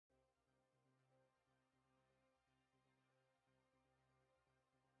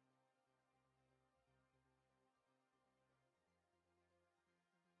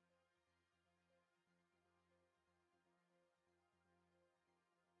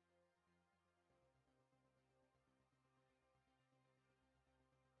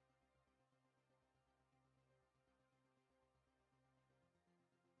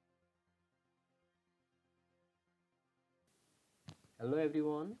Hello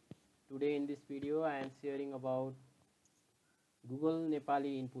everyone. Today in this video I am sharing about Google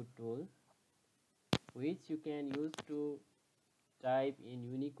Nepali input tool, which you can use to type in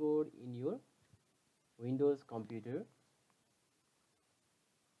Unicode in your Windows computer.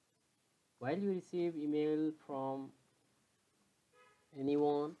 While you receive email from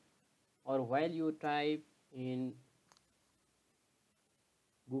anyone or while you type in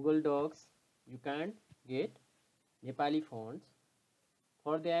Google Docs, you can't get Nepali fonts.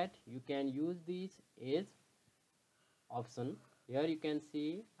 For that you can use this as option. Here you can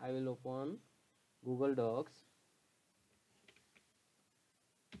see I will open Google Docs.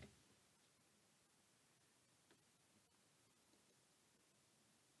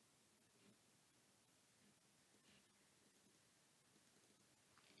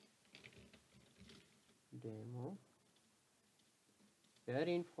 Demo. Here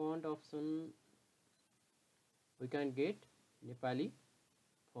in font option we can get Nepali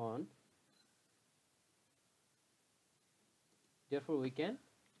font. Therefore we can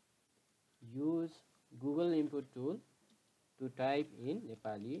use Google input tool to type in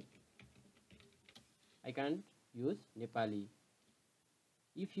Nepali. I can't use Nepali.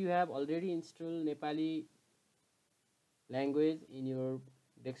 If you have already installed Nepali language in your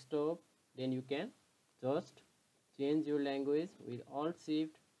desktop, then you can just change your language with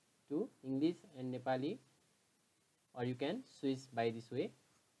Alt+Shift to English and Nepali, or you can switch by this way.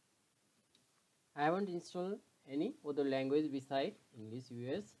 I haven't installed any other language beside English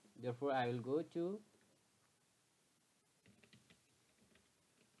US, therefore I will go to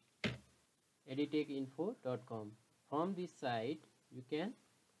editecinfo.com. From this site you can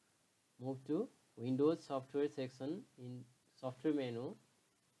move to Windows software section in software menu.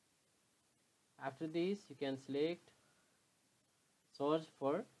 After this you can select search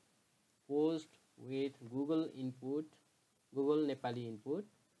for post with Google Nepali input.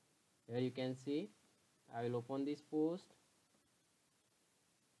 Here you can see I will open this post.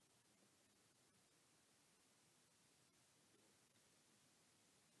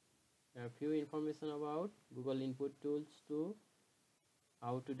 There are few information about Google input tools too.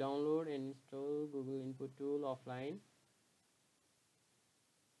 How to download and install Google input tool offline.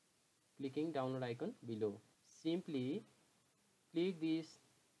 Clicking download icon below. Simply click this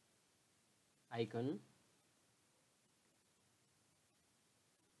icon.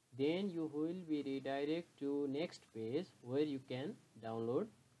 Then you will be redirected to next page where you can download.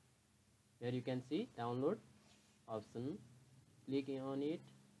 Here you can see download option. Click on it.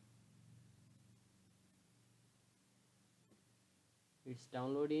 It's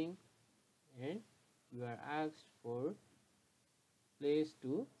downloading and you are asked for place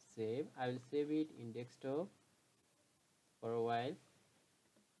to save. I will save it in desktop for a while.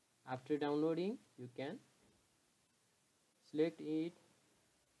 After downloading you can select it,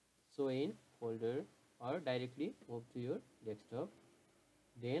 show in folder, or directly move to your desktop,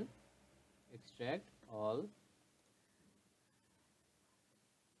 then extract all.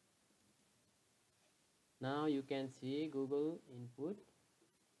 Now you can see Google input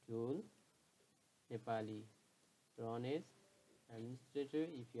tool Nepali. Run as administrator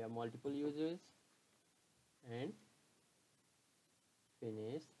if you have multiple users and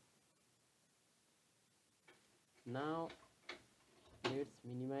finish. Now let's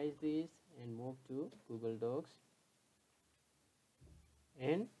minimize this and move to Google Docs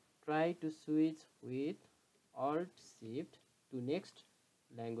and try to switch with Alt+Shift to next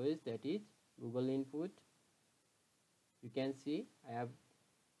language, that is Google input. You can see I have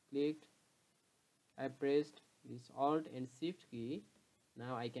pressed this Alt and Shift key.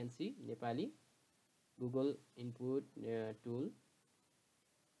 Now I can see Nepali Google input tool.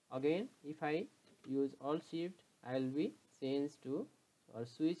 Again if I use Alt+Shift I will be changed to or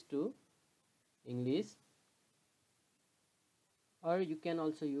switch to English, or you can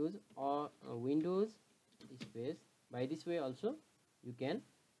also use Windows space. By this way also you can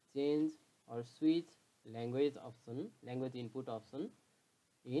change or switch language input option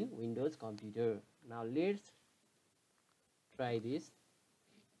in Windows computer. Now let's try this.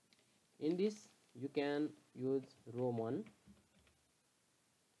 In this you can use Roman.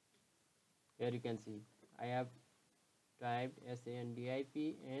 Here you can see I have typed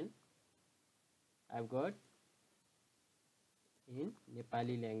SANDIP and I've got in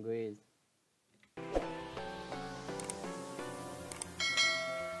Nepali language.